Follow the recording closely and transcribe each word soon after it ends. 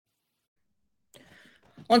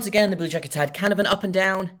Once again, the Blue Jackets had kind of an up and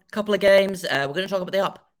down couple of games. We're going to talk about the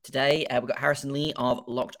up today. We've got Harrison Lee of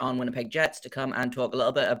Locked On Winnipeg Jets to come and talk a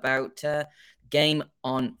little bit about game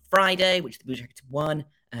on Friday, which the Blue Jackets won.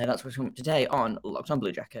 That's what's coming up today on Locked On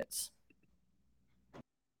Blue Jackets.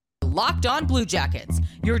 Locked On Blue Jackets,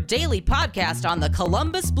 your daily podcast on the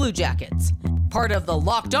Columbus Blue Jackets. Part of the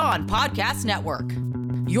Locked On Podcast Network.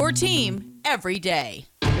 Your team every day.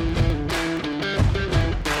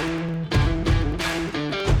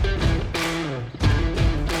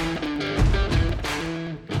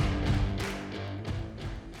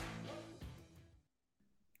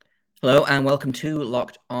 Hello and welcome to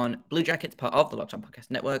Locked On Blue Jackets, part of the Locked On Podcast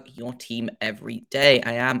Network, your team every day.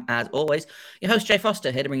 I am, as always, your host, Jay Foster,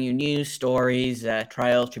 here to bring you news, stories,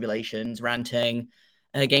 trials, tribulations, ranting,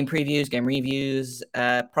 game previews, game reviews,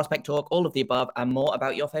 prospect talk, all of the above, and more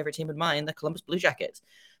about your favorite team of mine, the Columbus Blue Jackets.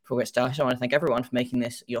 Before we get started, I want to thank everyone for making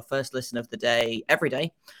this your first listen of the day every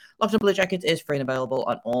day. Locked On Blue Jackets is free and available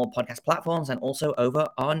on all podcast platforms and also over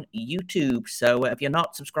on YouTube. So if you're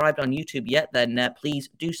not subscribed on YouTube yet, then please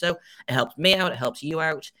do so. It helps me out. It helps you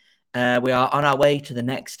out. We are on our way to the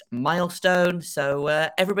next milestone. So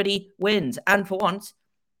everybody wins. And for once,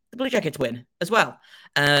 the Blue Jackets win as well.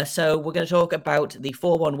 So we're going to talk about the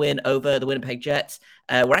 4-1 win over the Winnipeg Jets.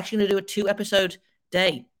 We're actually going to do a 2-episode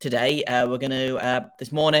day today. We're going to,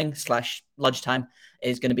 this morning / lunchtime,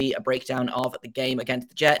 is going to be a breakdown of the game against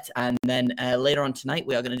the Jets. And then later on tonight,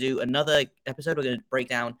 we are going to do another episode. We're going to break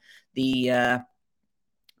down the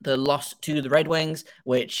loss to the Red Wings,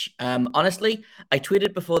 which honestly, I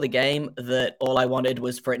tweeted before the game that all I wanted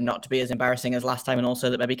was for it not to be as embarrassing as last time, and also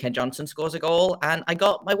that maybe Ken Johnson scores a goal, and I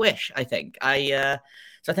got my wish, I think. So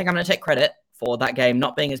I think I'm going to take credit for that game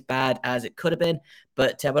not being as bad as it could have been,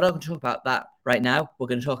 but we're not going to talk about that right now. We're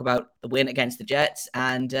going to talk about the win against the Jets,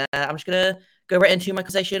 and I'm just going to go right into my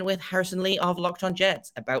conversation with Harrison Lee of Locked On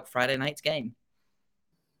Jets about Friday night's game.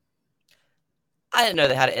 I didn't know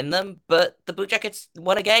they had it in them, but the Blue Jackets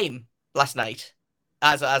won a game last night.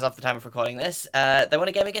 As of the time of recording this, they won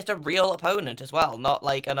a game against a real opponent as well, not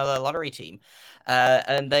like another lottery team.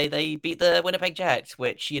 And they beat the Winnipeg Jets,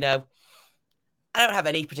 which, you know, I don't have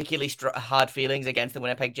any particularly hard feelings against the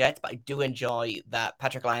Winnipeg Jets, but I do enjoy that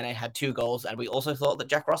Patrik Laine had 2 goals, and we also thought that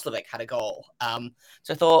Jack Roslovic had a goal.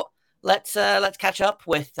 So I thought, let's catch up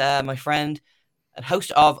with my friend and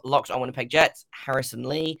host of Locked On Winnipeg Jets, Harrison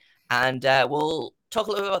Lee. And we'll talk a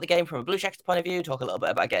little bit about the game from a Blue Jackets point of view, talk a little bit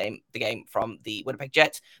about the game from the Winnipeg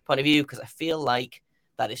Jets point of view, because I feel like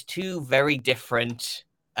that is 2 very different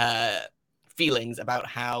feelings about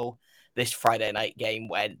how this Friday night game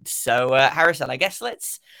went. So, Harrison, I guess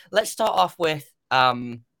let's start off with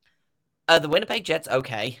the Winnipeg Jets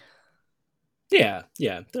okay? Yeah,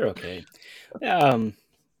 they're okay. I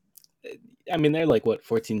mean, they're like,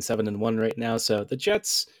 14-7-1 right now, so the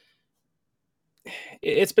Jets...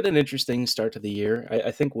 It's been an interesting start to the year. I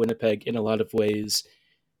think Winnipeg, in a lot of ways,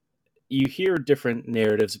 you hear different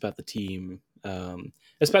narratives about the team,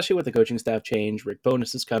 especially with the coaching staff change. Rick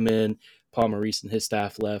Bowness has come in, Paul Maurice and his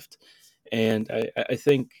staff left, and I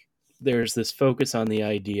think there's this focus on the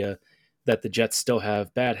idea that the Jets still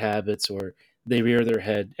have bad habits or they rear their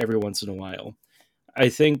head every once in a while. I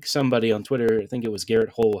think somebody on Twitter, I think it was Garrett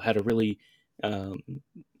Hole, had a really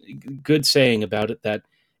good saying about it, that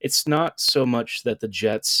it's not so much that the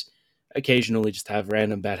Jets occasionally just have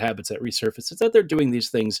random bad habits that resurface. It's that they're doing these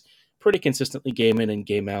things pretty consistently game in and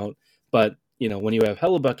game out. But, you know, when you have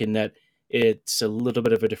Hellebuyck in net, it's a little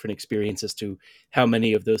bit of a different experience as to how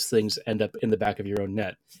many of those things end up in the back of your own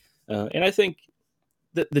net. And I think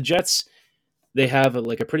the Jets, they have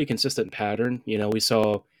a pretty consistent pattern. You know, we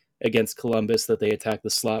saw against Columbus that they attacked the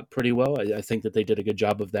slot pretty well. I think that they did a good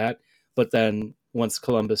job of that. But then once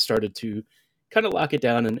Columbus started to kind of lock it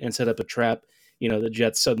down and set up a trap, you know, the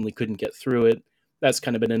Jets suddenly couldn't get through it. That's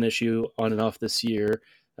kind of been an issue on and off this year.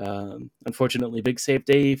 Unfortunately, Big Save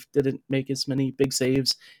Dave didn't make as many big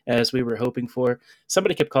saves as we were hoping for.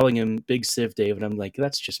 Somebody kept calling him Big Siv Dave, and I'm like,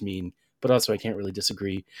 that's just mean. But also, I can't really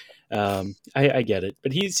disagree. I get it,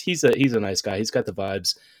 but he's a nice guy. He's got the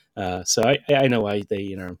vibes. So I know why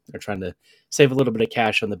they are trying to save a little bit of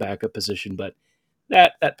cash on the backup position, but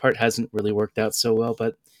that part hasn't really worked out so well.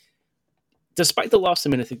 But despite the loss, I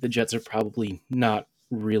mean, I think the Jets are probably not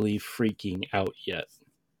really freaking out yet.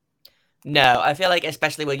 No, I feel like,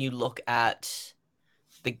 especially when you look at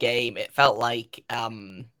the game, it felt like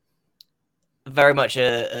very much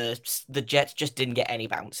the Jets just didn't get any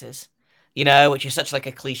bounces, you know, which is such like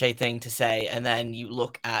a cliche thing to say. And then you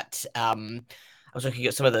look at, I was looking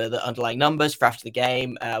at some of the underlying numbers for after the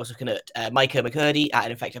game. I was looking at Micah McCurdy at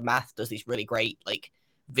Ineffective Math, does these really great like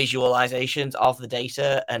visualizations of the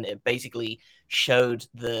data, and it basically showed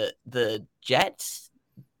the Jets.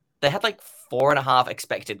 They had like 4.5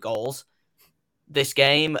 expected goals this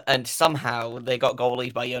game, and somehow they got goal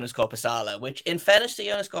lead by Jonas Korpisalo, which, in fairness to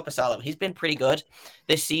Jonas Korpisalo, he's been pretty good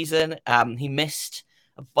this season. He missed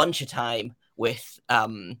a bunch of time with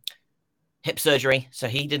hip surgery, so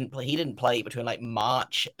he didn't play between like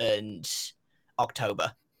March and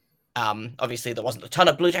October. Obviously there wasn't a ton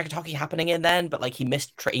of Blue Jacket hockey happening in then, but like he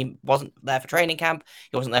wasn't there for training camp,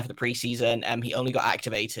 he wasn't there for the preseason, he only got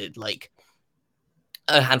activated like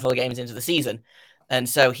a handful of games into the season, and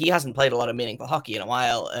so he hasn't played a lot of meaningful hockey in a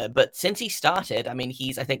while. But since he started, I mean,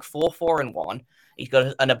 he's I think 4-4-1. He's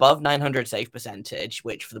got an above 900 save percentage,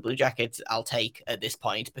 which for the Blue Jackets I'll take at this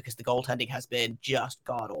point, because the goaltending has been just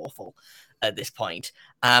god awful at this point.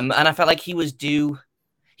 And I felt like he was due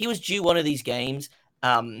one of these games.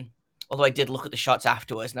 Although I did look at the shots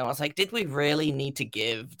afterwards, and I was like, did we really need to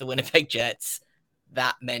give the Winnipeg Jets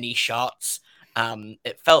that many shots?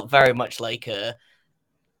 It felt very much like the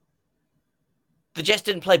Jets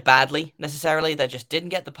didn't play badly necessarily. They just didn't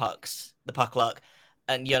get the puck luck.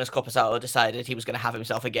 And Jonas Korpisalo decided he was going to have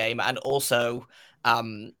himself a game. And also,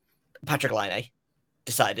 Patrik Laine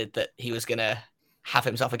decided that he was going to have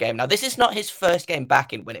himself a game. Now, this is not his first game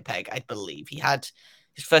back in Winnipeg, I believe.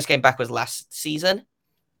 His first game back was last season.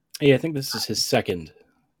 Yeah, I think this is his second.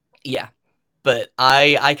 Yeah, but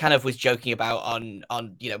I kind of was joking about on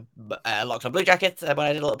Locked On Blue Jackets when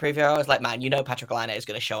I did a little preview. I was like, man, Patrik Laine is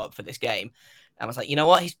going to show up for this game. And I was like, you know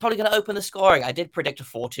what? He's probably going to open the scoring. I did predict a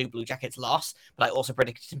 4-2 Blue Jackets loss, but I also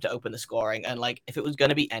predicted him to open the scoring. And like, if it was going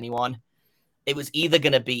to be anyone, it was either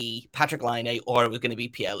going to be Patrik Laine or it was going to be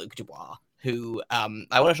Pierre-Luc Dubois, who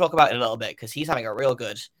I want to talk about in a little bit because he's having a real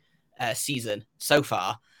good season so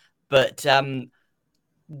far. But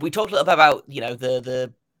we talked a little bit about,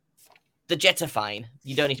 the Jets are fine.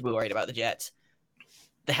 You don't need to be worried about the Jets.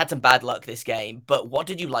 They had some bad luck this game, but what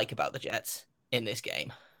did you like about the Jets in this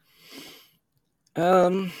game?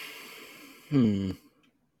 Well,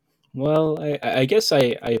 I guess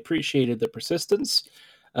I appreciated the persistence.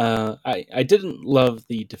 I didn't love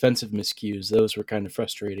the defensive miscues; those were kind of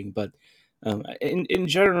frustrating. But in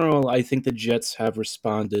general, I think the Jets have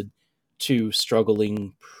responded to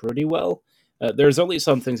struggling pretty well. There's only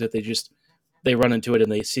some things that they run into it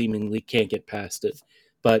and they seemingly can't get past it.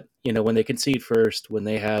 But when they concede first, when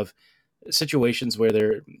they have situations where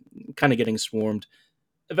they're kind of getting swarmed,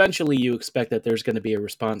 eventually you expect that there's going to be a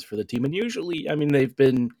response for the team. And usually, I mean, they've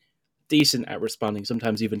been decent at responding,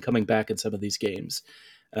 sometimes even coming back in some of these games.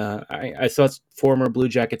 I thought former Blue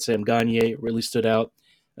Jacket Sam Gagner really stood out.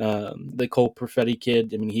 The Cole Perfetti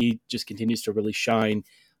kid, I mean, he just continues to really shine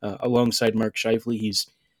alongside Mark Scheifele. He's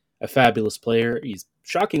a fabulous player. He's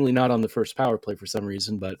shockingly not on the first power play for some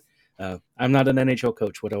reason, but I'm not an NHL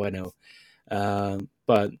coach. What do I know?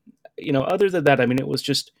 But, other than that, I mean, it was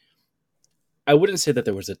just, I wouldn't say that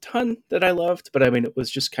there was a ton that I loved, but I mean, it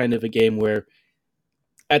was just kind of a game where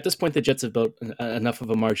at this point, the Jets have built enough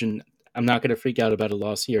of a margin. I'm not going to freak out about a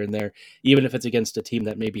loss here and there, even if it's against a team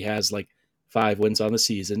that maybe has like 5 wins on the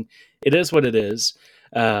season. It is what it is.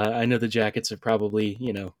 I know the Jackets are probably,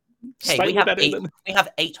 hey, we have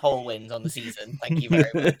 8 whole wins on the season. Thank you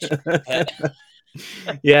very much.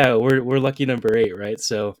 Yeah, we're lucky number 8, right?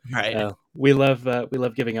 So right. We love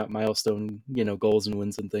giving out milestone, goals and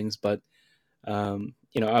wins and things, but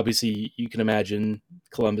obviously you can imagine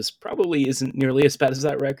Columbus probably isn't nearly as bad as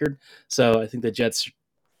that record. So I think the Jets,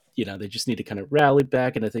 they just need to kind of rally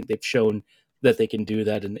back, and I think they've shown that they can do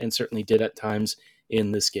that, and certainly did at times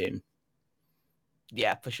in this game.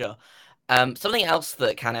 Yeah, for sure. Something else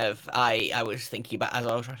that kind of I was thinking about as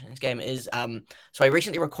I was watching this game is so I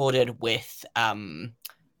recently recorded with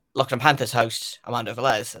Locked On Panthers host Armando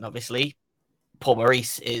Velez, and obviously Paul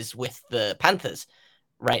Maurice is with the Panthers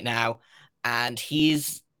right now, and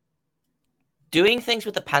he's doing things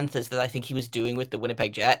with the Panthers that I think he was doing with the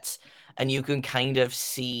Winnipeg Jets, and you can kind of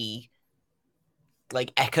see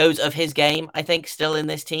like echoes of his game, I think, still in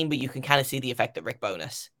this team, but you can kind of see the effect that Rick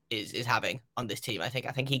Bowness is having on this team. I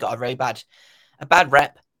think he got a bad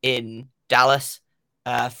rep in Dallas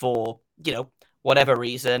for whatever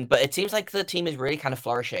reason, but it seems like the team is really kind of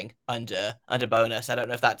flourishing under Bowness. I don't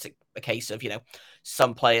know if that's a case of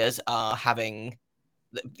some players are having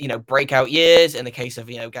breakout years in the case of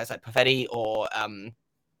guys like Perfetti, or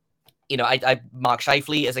Mark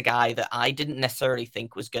Scheifele is a guy that I didn't necessarily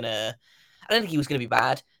think was gonna. I don't think he was gonna be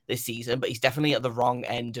bad this season, but he's definitely at the wrong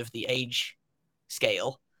end of the age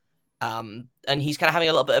scale. And he's kind of having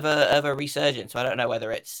a little bit of a resurgence. So I don't know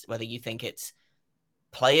whether you think it's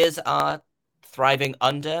players are thriving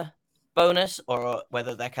under Bowness or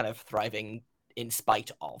whether they're kind of thriving in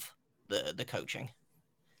spite of the coaching?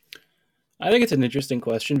 I think it's an interesting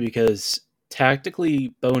question because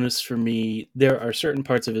tactically, Bonus for me, there are certain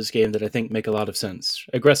parts of his game that I think make a lot of sense.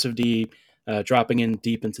 Aggressive D, dropping in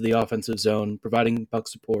deep into the offensive zone, providing puck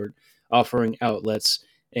support, offering outlets,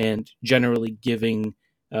 and generally giving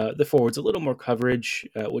the forwards a little more coverage,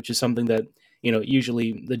 which is something that,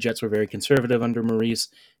 usually the Jets were very conservative under Maurice.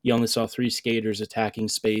 You only saw 3 skaters attacking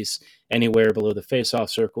space anywhere below the face-off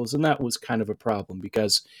circles, and that was kind of a problem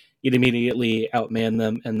because you'd immediately outman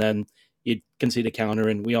them, and then you'd concede a counter,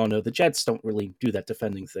 and we all know the Jets don't really do that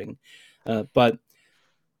defending thing. But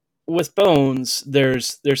with Bones,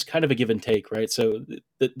 there's kind of a give and take, right? So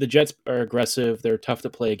the Jets are aggressive; they're tough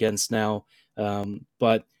to play against now.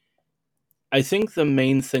 But I think the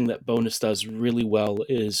main thing that Bonus does really well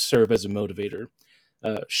is serve as a motivator.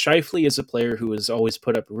 Scheifele is a player who has always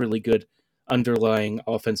put up really good underlying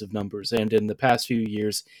offensive numbers, and in the past few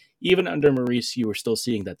years, even under Maurice, you were still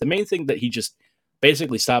seeing that. The main thing that he just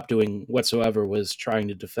basically stopped doing whatsoever was trying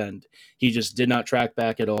to defend. He just did not track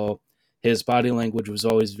back at all. His body language was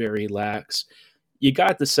always very lax. You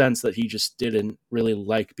got the sense that he just didn't really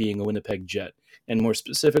like being a Winnipeg Jet, and more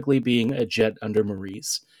specifically being a Jet under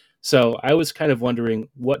Maurice. So I was kind of wondering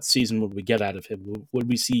what season would we get out of him? Would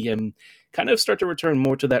we see him kind of start to return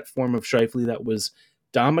more to that form of Scheifele that was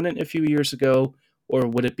dominant a few years ago? Or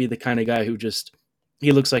would it be the kind of guy who just,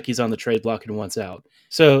 he looks like he's on the trade block and wants out?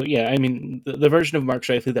 So yeah, I mean, the version of Mark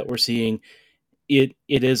Scheifele that we're seeing, it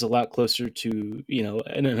is a lot closer to,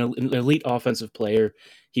 an elite offensive player.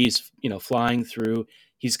 He's, flying through.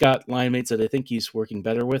 He's got line mates that I think he's working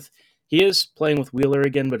better with. He is playing with Wheeler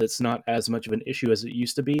again, but it's not as much of an issue as it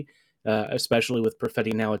used to be, especially with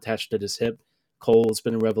Perfetti now attached at his hip. Cole's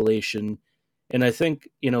been a revelation. And I think,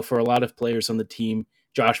 for a lot of players on the team,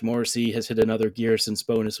 Josh Morrissey has hit another gear since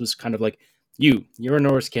Bonus was kind of like, you're a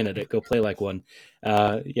Norris candidate, go play like one.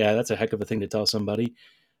 Yeah, that's a heck of a thing to tell somebody.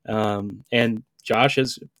 And Josh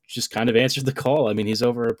has just kind of answered the call. I mean, he's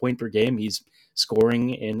over a point per game. He's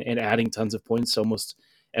scoring and adding tons of points almost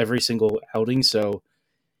every single outing. So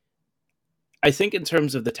I think in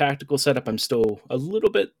terms of the tactical setup, I'm still a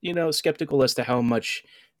little bit, skeptical as to how much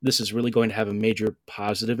this is really going to have a major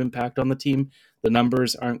positive impact on the team. The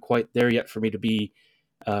numbers aren't quite there yet for me to be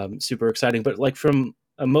super exciting, but like from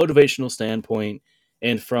a motivational standpoint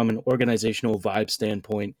and from an organizational vibe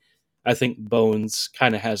standpoint, I think Bones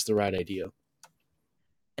kind of has the right idea.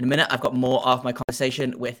 In a minute, I've got more of my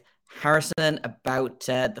conversation with Harrison about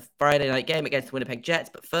the Friday night game against the Winnipeg Jets.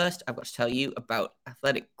 But first, I've got to tell you about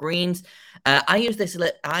Athletic Greens. I use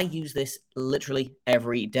this literally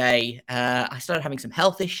every day. I started having some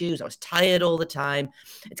health issues. I was tired all the time.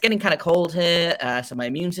 It's getting kind of cold here, so my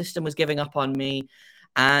immune system was giving up on me.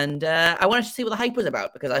 And I wanted to see what the hype was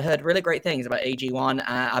about because I heard really great things about AG1.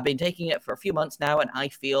 I've been taking it for a few months now, and I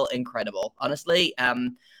feel incredible. Honestly,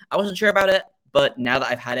 I wasn't sure about it, but now that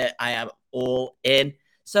I've had it, I am all in.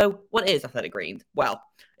 So what is Athletic Greens? Well,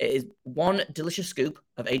 it is one delicious scoop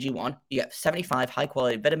of AG1. You get 75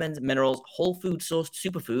 high-quality vitamins, minerals, whole food-sourced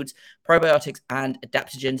superfoods, probiotics, and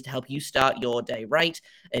adaptogens to help you start your day right.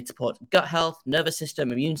 It supports gut health, nervous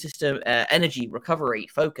system, immune system, energy, recovery,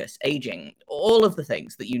 focus, aging, all of the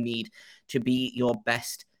things that you need to be your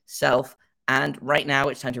best self. And right now,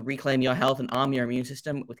 it's time to reclaim your health and arm your immune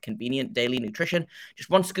system with convenient daily nutrition. Just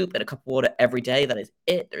one scoop in a cup of water every day. That is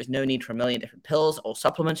it. There is no need for a million different pills or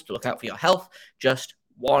supplements to look out for your health. Just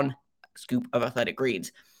one scoop of Athletic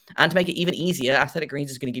Greens. And to make it even easier, Athletic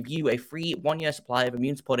Greens is going to give you a free 1-year supply of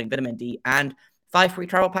immune-supporting vitamin D and 5 free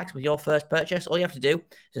travel packs with your first purchase. All you have to do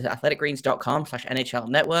is athleticgreens.com/NHL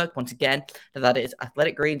Network. Once again, that is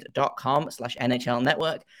athleticgreens.com/NHL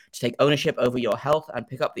Network to take ownership over your health and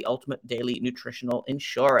pick up the ultimate daily nutritional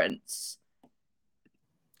insurance.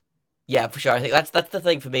 Yeah, for sure. I think that's the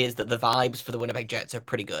thing for me is that the vibes for the Winnipeg Jets are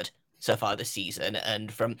pretty good so far this season.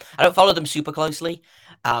 And I don't follow them super closely,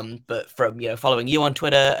 but from following you on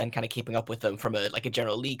Twitter and kind of keeping up with them from a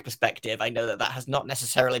general league perspective, I know that has not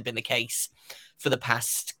necessarily been the case for the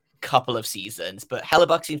past couple of seasons. But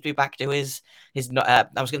Hellebuck seems to be back to his I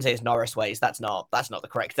was going to say his Norris ways. That's not the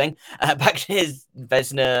correct thing. Back to his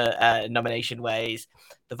Vezina nomination ways.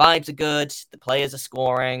 The vibes are good. The players are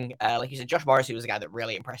scoring. Like you said, Josh Morrissey was a guy that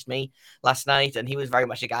really impressed me last night, and he was very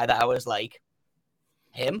much a guy that I was like,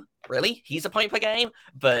 him? Really? He's a point per game?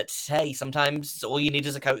 But hey, sometimes all you need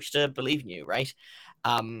is a coach to believe in you, right?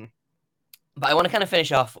 But I want to kind of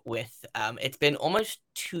finish off with, it's been almost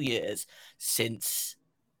 2 years since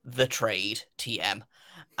the trade, TM.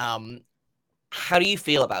 How do you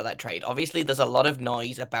feel about that trade? Obviously, there's a lot of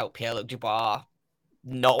noise about Pierre-Luc Dubois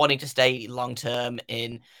not wanting to stay long-term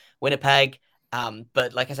in Winnipeg.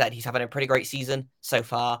 But like I said, he's having a pretty great season so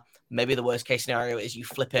far. Maybe the worst case scenario is you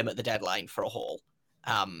flip him at the deadline for a haul.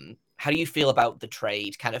 How do you feel about the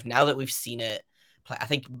trade? Kind of now that we've seen it play, I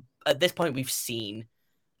think at this point we've seen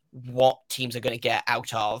what teams are going to get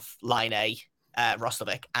out of Laine,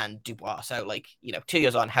 Roslovic, and Dubois. So, 2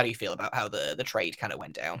 years on, how do you feel about how the trade kind of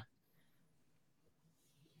went down?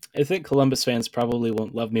 I think Columbus fans probably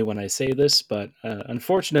won't love me when I say this, but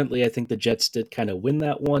unfortunately, I think the Jets did kind of win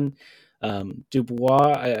that one.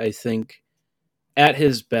 Dubois, I think, at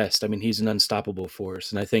his best, I mean, he's an unstoppable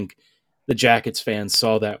force. And I think the Jackets fans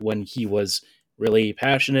saw that when he was really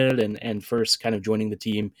passionate and first kind of joining the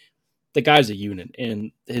team. The guy's a unit,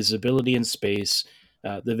 and his ability in space,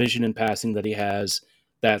 the vision and passing that he has,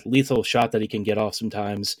 that lethal shot that he can get off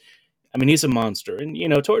sometimes. I mean, he's a monster. And,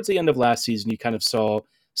 towards the end of last season, you kind of saw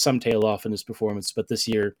some tail off in his performance, but this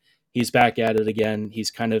year he's back at it again.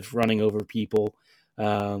 He's kind of running over people.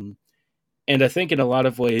 And I think in a lot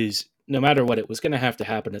of ways, no matter what, it was going to have to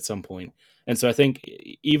happen at some point. And so I think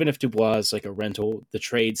even if Dubois is like a rental, the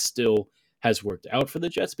trade still has worked out for the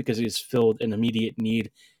Jets because he's filled an immediate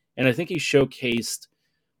need. And I think he showcased,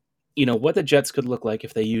 what the Jets could look like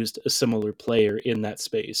if they used a similar player in that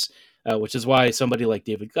space, which is why somebody like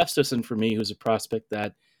David Gustafson, for me, who's a prospect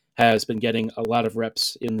that has been getting a lot of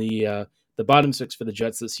reps in the bottom six for the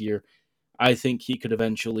Jets this year, I think he could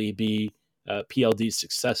eventually be PLD's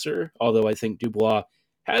successor, although I think Dubois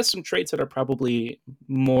has some traits that are probably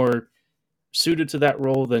more suited to that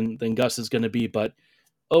role than Gus is going to be. But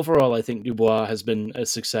overall, I think Dubois has been a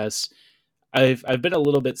success. I've been a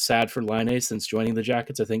little bit sad for Laine since joining the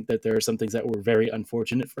Jackets. I think that there are some things that were very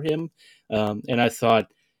unfortunate for him. And I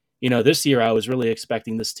thought, this year I was really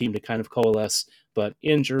expecting this team to kind of coalesce, but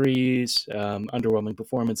injuries, underwhelming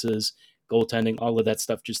performances, goaltending, all of that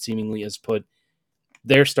stuff just seemingly has put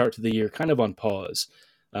their start to the year kind of on pause.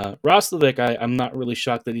 Roslovic, I'm not really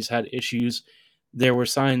shocked that he's had issues. There were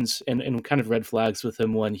signs and kind of red flags with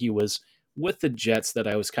him when he was with the Jets that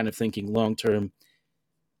I was kind of thinking long-term,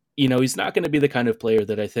 he's not going to be the kind of player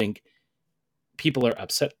that I think people are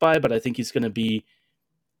upset by, but I think he's going to be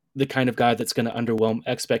the kind of guy that's going to underwhelm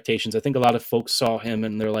expectations. I think a lot of folks saw him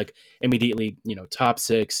and they're like immediately, top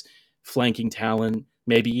six, flanking talent,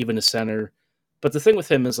 maybe even a center. But the thing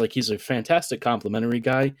with him is he's a fantastic complimentary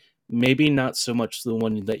guy, maybe not so much the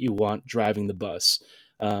one that you want driving the bus.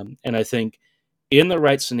 And I think in the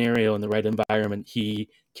right scenario, in the right environment, he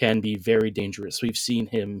can be very dangerous. We've seen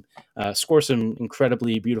him score some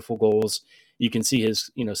incredibly beautiful goals. You can see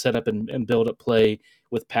his, set up and build up play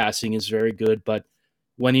with passing is very good. But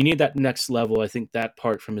when you need that next level, I think that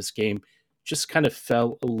part from his game just kind of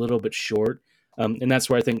fell a little bit short. And that's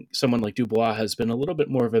where I think someone like Dubois has been a little bit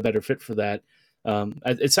more of a better fit for that.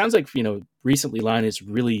 It sounds like, recently Laine has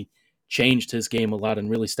really changed his game a lot and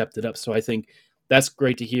really stepped it up. So I think that's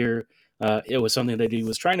great to hear. It was something that he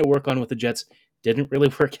was trying to work on with the Jets. Didn't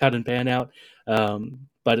really work out and pan out.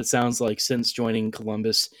 But it sounds like since joining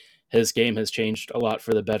Columbus, his game has changed a lot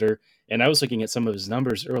for the better. And I was looking at some of his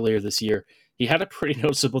numbers earlier this year. He had a pretty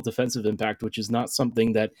noticeable defensive impact, which is not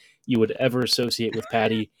something that you would ever associate with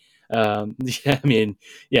Patty. That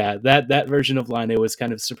version of Laine was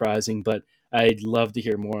kind of surprising, but I'd love to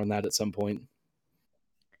hear more on that at some point.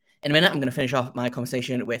 In a minute, I'm going to finish off my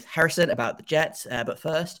conversation with Harrison about the Jets. But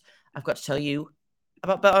first, I've got to tell you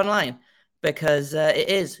about BetOnline, because it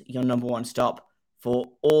is your number one stop for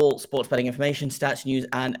all sports betting information, stats, news,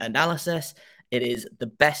 and analysis. It is the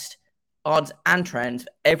best odds and trends for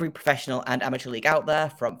every professional and amateur league out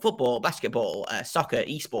there, from football, basketball, soccer,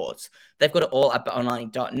 esports. They've got it all at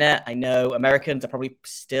betonline.net. I know Americans are probably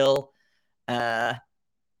still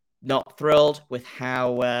not thrilled with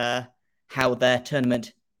how their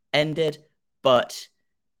tournament ended, but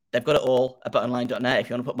they've got it all at betonline.net. If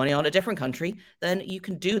you want to put money on a different country, then you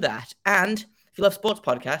can do that. And if you love sports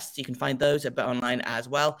podcasts, you can find those at BetOnline as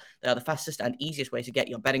well. They are the fastest and easiest way to get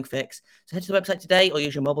your betting fix. So head to the website today or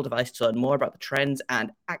use your mobile device to learn more about the trends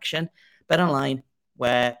and action. BetOnline,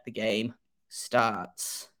 where the game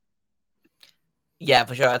starts. Yeah,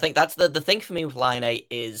 for sure. I think that's the thing for me with Laine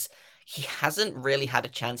is he hasn't really had a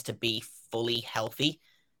chance to be fully healthy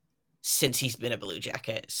since he's been a Blue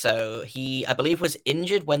Jacket. So he, I believe, was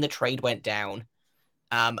injured when the trade went down.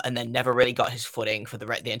 And then never really got his footing for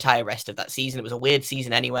the entire rest of that season. It was a weird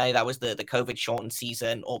season anyway. That was the COVID-shortened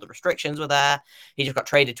season. All the restrictions were there. He just got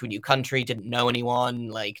traded to a new country, didn't know anyone.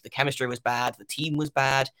 The chemistry was bad. The team was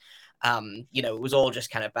bad. It was all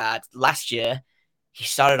just kind of bad. Last year, he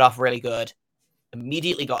started off really good,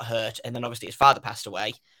 immediately got hurt, and then obviously his father passed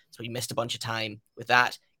away, so he missed a bunch of time with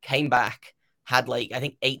that. Came back, had I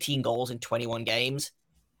think 18 goals in 21 games.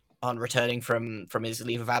 on returning from his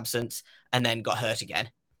leave of absence, and then got hurt again.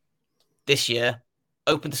 This year,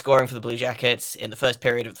 opened the scoring for the Blue Jackets in the first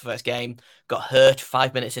period of the first game, got hurt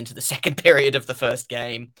 5 minutes into the second period of the first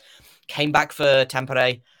game, came back for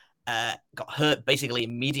Tampere, got hurt basically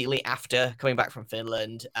immediately after coming back from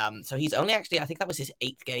Finland. So he's only actually, I think that was his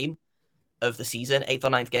 8th game of the season, 8th or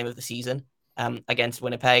 9th game of the season against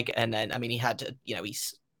Winnipeg. And then, I mean, he had,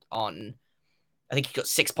 he's on, I think he got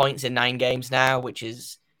 6 points in 9 games now, which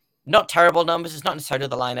is not terrible numbers. It's not necessarily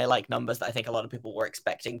the Laine-like numbers that I think a lot of people were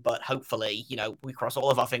expecting, but hopefully, we cross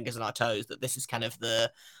all of our fingers and our toes that this is kind of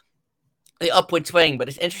the upward swing. But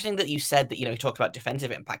it's interesting that you said that, you talked about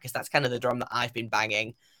defensive impact, because that's kind of the drum that I've been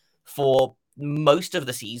banging for most of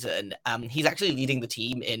the season. He's actually leading the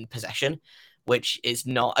team in possession, which is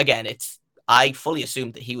not, again, I fully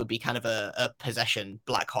assumed that he would be kind of a possession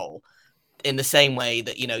black hole in the same way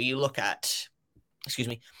that, you look at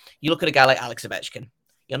a guy like Alex Ovechkin.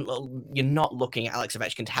 You're not looking at Alex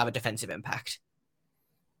Ovechkin to have a defensive impact.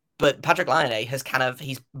 But Patrik Laine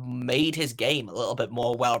he's made his game a little bit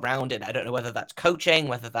more well-rounded. I don't know whether that's coaching,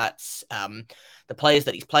 whether that's the players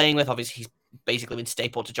that he's playing with. Obviously, he's basically been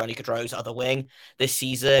stapled to Johnny Gaudreau's other wing this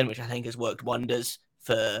season, which I think has worked wonders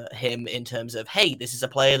for him in terms of, hey, this is a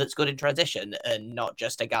player that's good in transition and not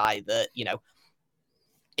just a guy that,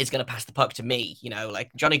 is going to pass the puck to me. Like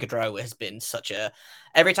Johnny Gaudreau has been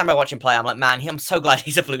every time I watch him play, I'm like, man, I'm so glad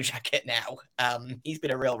he's a Blue Jacket now. He's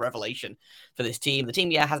been a real revelation for this team. The team,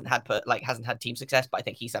 hasn't had team success, but I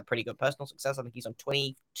think he's had pretty good personal success. I think he's on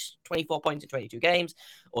 24 points in 22 games,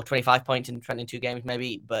 or 25 points in 22 games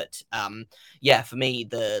maybe. But for me,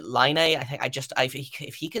 the Laine,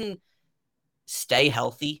 if he can stay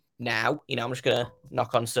healthy now, I'm just gonna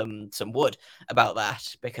knock on some wood about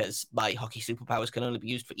that, because my hockey superpowers can only be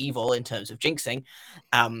used for evil in terms of jinxing.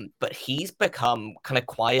 But he's become kind of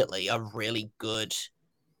quietly a really good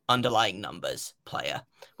underlying numbers player,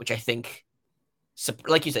 which I think,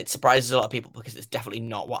 like you said, surprises a lot of people, because it's definitely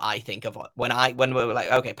not what I think of when we were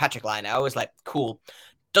like, okay, Patrik Laine. I was like, cool,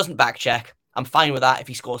 doesn't back check. I'm fine with that if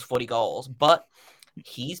he scores 40 goals, but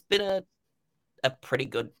he's been a pretty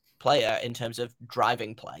good player in terms of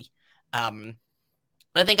driving play.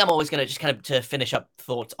 I think I'm always going to just kind of, to finish up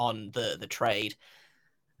thoughts on the trade,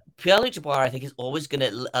 Pierre-Luc Dubois, I think, is always going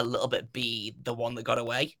to a little bit be the one that got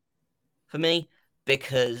away for me,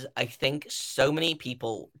 because I think so many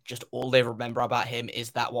people, just all they remember about him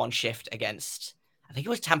is that one shift against, I think it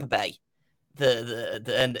was Tampa Bay.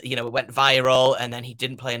 And it went viral, and then he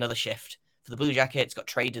didn't play another shift for the Blue Jackets, got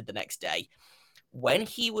traded the next day. When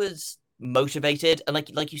he was motivated, and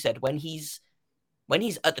like you said, when he's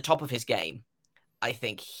at the top of his game, I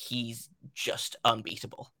think he's just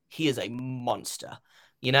unbeatable. He is a monster.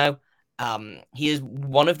 He is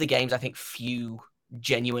one of the game's, I think, few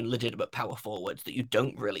genuine, legitimate power forwards that you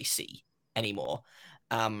don't really see anymore.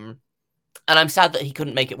 And I'm sad that he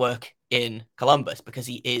couldn't make it work in Columbus, because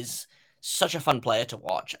he is such a fun player to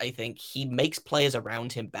watch. I think he makes players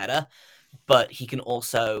around him better, but he can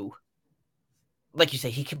also, like you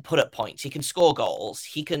say, he can put up points. He can score goals.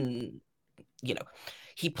 He can,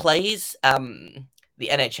 he plays the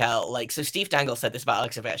NHL. Like, so Steve Dangle said this about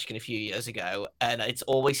Alex Ovechkin a few years ago, and it's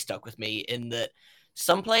always stuck with me, in that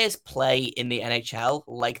some players play in the NHL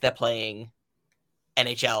like they're playing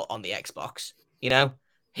NHL on the Xbox.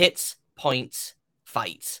 Hits, points,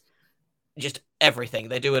 fights, just everything.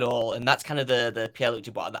 They do it all, and that's kind of the Pierre-Luc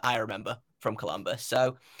Dubois that I remember from Columbus.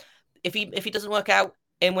 So if he doesn't work out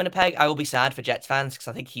in Winnipeg, I will be sad for Jets fans, because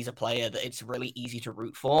I think he's a player that it's really easy to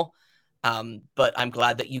root for. But I'm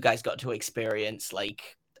glad that you guys got to experience,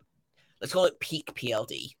 like, let's call it peak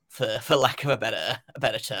PLD for lack of a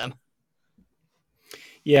better term.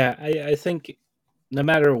 Yeah, I think no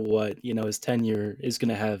matter what, his tenure is going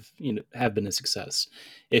to have been a success.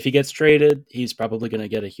 If he gets traded, he's probably going to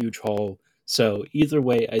get a huge haul. So either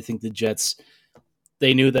way, I think the Jets,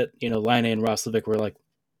 they knew that, Laine and Roslovic were like,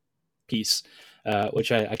 peace,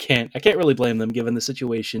 which I can't really blame them given the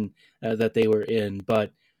situation that they were in.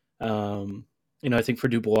 But I think for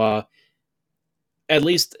Dubois, at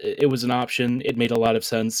least it was an option. It made a lot of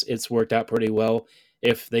sense. It's worked out pretty well.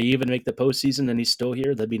 If they even make the postseason and he's still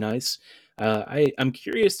here, that'd be nice. I'm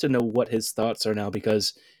curious to know what his thoughts are now,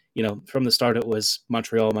 because, from the start it was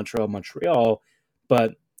Montreal.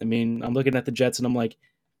 But, I mean, I'm looking at the Jets and I'm like,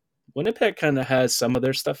 Winnipeg kind of has some of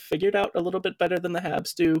their stuff figured out a little bit better than the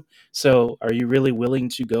Habs do. So are you really willing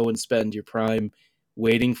to go and spend your prime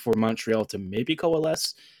waiting for Montreal to maybe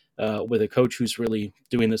coalesce with a coach who's really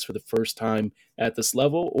doing this for the first time at this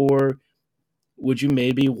level? Or would you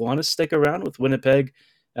maybe want to stick around with Winnipeg?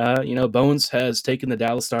 Bones has taken the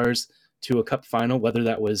Dallas Stars to a cup final, whether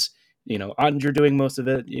that was Ottinger doing most of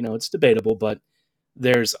it, it's debatable, but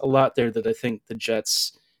there's a lot there that I think the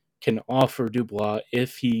Jets can offer Dubois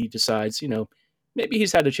if he decides, maybe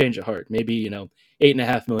he's had a change of heart. Maybe,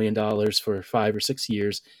 $8.5 million for 5 or 6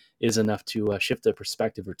 years is enough to shift a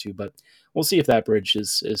perspective or two. But we'll see if that bridge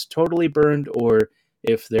is totally burned or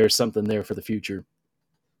if there's something there for the future.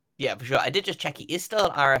 Yeah, for sure. I did just check. He is still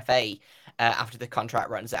an RFA after the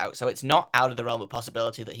contract runs out. So it's not out of the realm of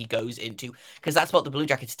possibility that he goes into, because that's what the Blue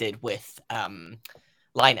Jackets did with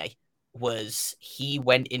Laine, was he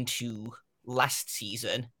went into last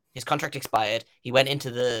season. His contract expired. He went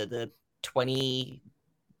into the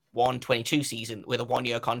 21-22 season with a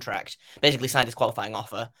 1-year contract, basically signed his qualifying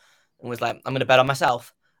offer and was like, I'm going to bet on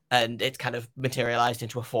myself. And it's kind of materialized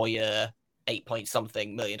into a 4-year,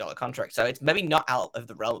 $8-point-something million contract. So it's maybe not out of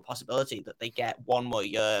the realm of possibility that they get 1 more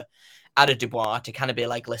year out of Dubois to kind of be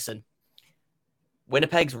like, listen,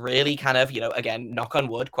 Winnipeg's really kind of, again, knock on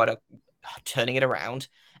wood, turning it around.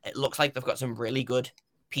 It looks like they've got some really good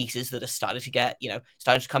pieces that are starting to get,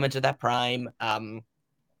 starting to come into their prime. I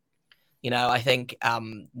think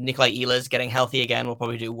Nikolai Ehlers getting healthy again will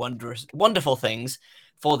probably do wonderful things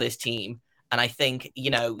for this team. And I think,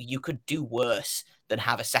 you could do worse than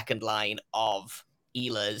have a second line of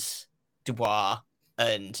Ehlers, Dubois,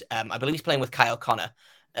 and I believe he's playing with Kyle Connor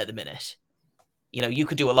at the minute. You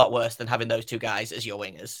could do a lot worse than having those two guys as your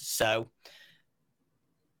wingers. So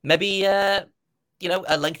maybe, a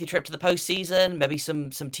lengthy trip to the postseason, maybe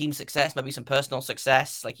some team success, maybe some personal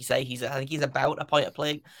success. Like you say, I think he's about a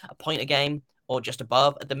point a game or just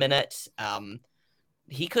above at the minute.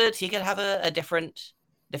 He could have a different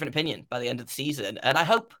opinion by the end of the season. And I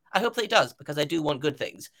hope that he does, because I do want good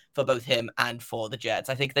things for both him and for the Jets.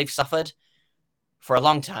 I think they've suffered for a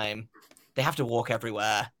long time. They have to walk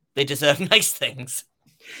everywhere. They deserve nice things.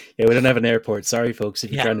 Yeah, we don't have an airport. Sorry, folks,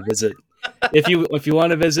 if you're trying to visit. If you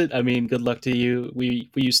want to visit, I mean, good luck to you. We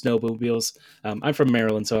use snowmobiles. I'm from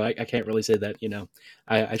Maryland, so I can't really say that,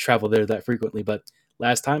 I travel there that frequently. But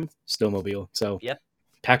last time, snowmobile. So yep.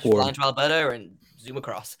 Pack warm. Fly to Alberta and zoom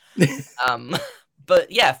across.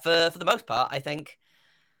 But yeah, for the most part, I think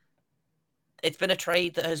it's been a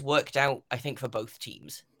trade that has worked out, I think, for both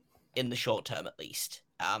teams in the short term, at least.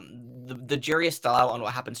 The jury is still out on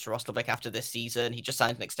what happens to Roslovic after this season. He just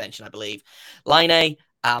signed an extension, I believe. Laine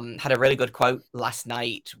had a really good quote last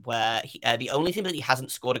night where the only thing that he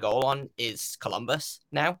hasn't scored a goal on is Columbus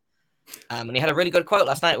now. And he had a really good quote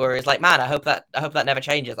last night where he's like, man, I hope that never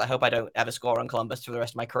changes. I hope I don't ever score on Columbus for the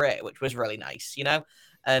rest of my career, which was really nice,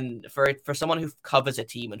 And for someone who covers a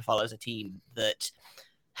team and follows a team that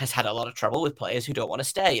has had a lot of trouble with players who don't want to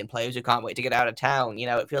stay and players who can't wait to get out of town,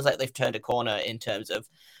 it feels like they've turned a corner in terms of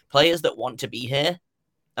players that want to be here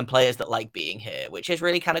and players that like being here, which is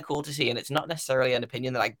really kind of cool to see. And it's not necessarily an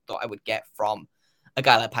opinion that I thought I would get from a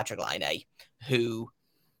guy like Patrik Laine, who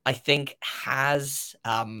I think has,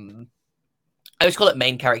 I always call it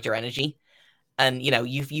main character energy. And,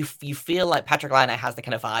 you feel like Patrik Laine has the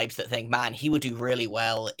kind of vibes that think, man, he would do really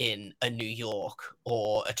well in a New York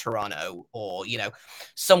or a Toronto or,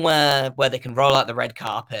 somewhere where they can roll out the red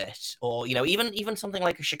carpet or, even something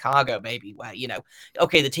like a Chicago, maybe where,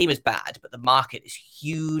 okay, the team is bad, but the market is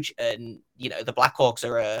huge. And, the Blackhawks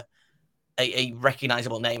are a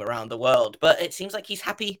recognizable name around the world. But it seems like he's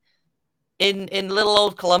happy in little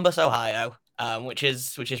old Columbus, Ohio, which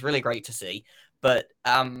is really great to see. But,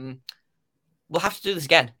 we'll have to do this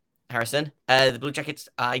again, Harrison. The Blue Jackets,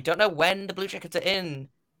 I don't know when the Blue Jackets are in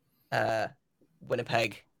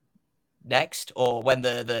Winnipeg next, or when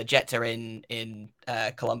the Jets are in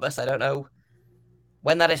Columbus. I don't know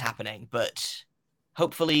when that is happening, but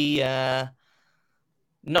hopefully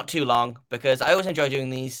not too long, because I always enjoy doing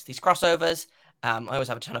these crossovers. I always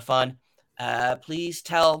have a ton of fun. Please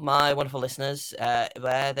tell my wonderful listeners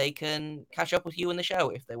where they can catch up with you in the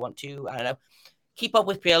show if they want to, I don't know, keep up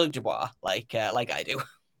with Pierre-Luc Dubois like I do.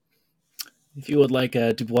 If you would like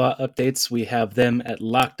Dubois updates, we have them at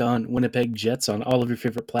Locked On Winnipeg Jets on all of your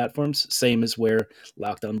favorite platforms, same as where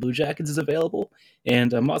Locked On Blue Jackets is available.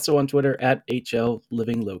 And I'm also on Twitter at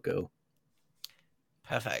HLLivingLoco.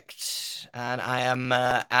 Perfect. And I am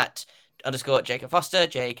at _Jacob Foster,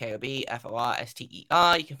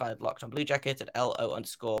 JAKOBFORSTER. You can find Locked On Blue Jackets at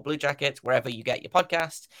LO_Blue Jackets, wherever you get your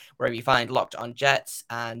podcasts, wherever you find Locked On Jets,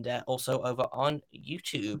 and also over on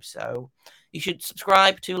YouTube. So you should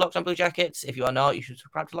subscribe to Locked On Blue Jackets. If you are not, you should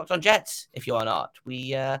subscribe to Locked On Jets. If you are not,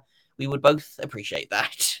 we would both appreciate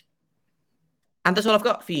that. And that's all I've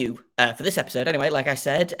got for you for this episode. Anyway, like I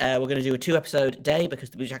said, we're going to do a 2-episode day because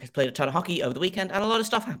the Blue Jackets played a ton of hockey over the weekend and a lot of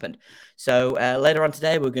stuff happened. So later on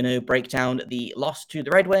today, we're going to break down the loss to the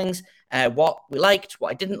Red Wings, what we liked, what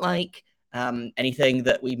I didn't like, Anything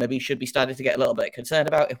that we maybe should be starting to get a little bit concerned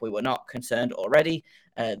about if we were not concerned already.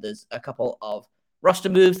 There's a couple of roster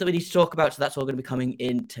moves that we need to talk about, so that's all going to be coming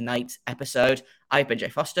in tonight's episode. I've been Jay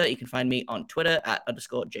Foster. You can find me on Twitter at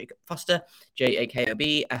 _Jacob Foster,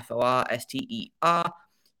 JAKOBFORSTER. You have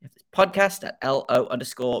this podcast at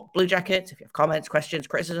LO_Blue Jackets. If you have comments, questions,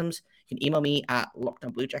 criticisms, you can email me at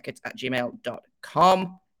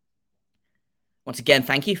lockdownbluejackets@gmail.com. Once again,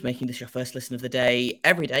 thank you for making this your first listen of the day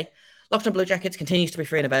every day. Locked On Blue Jackets continues to be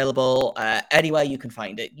free and available anywhere you can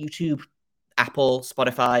find it. YouTube, Apple,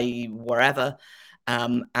 Spotify, wherever.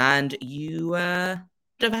 And you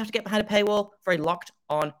don't have to get behind a paywall for a Locked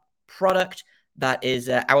On product. That is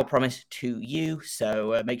our promise to you.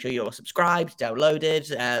 So make sure you're subscribed,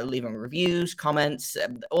 downloaded, leaving reviews, comments,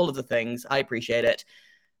 all of the things. I appreciate it.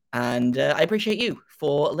 And I appreciate you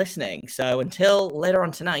for listening. So until later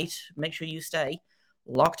on tonight, make sure you stay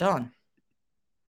locked on.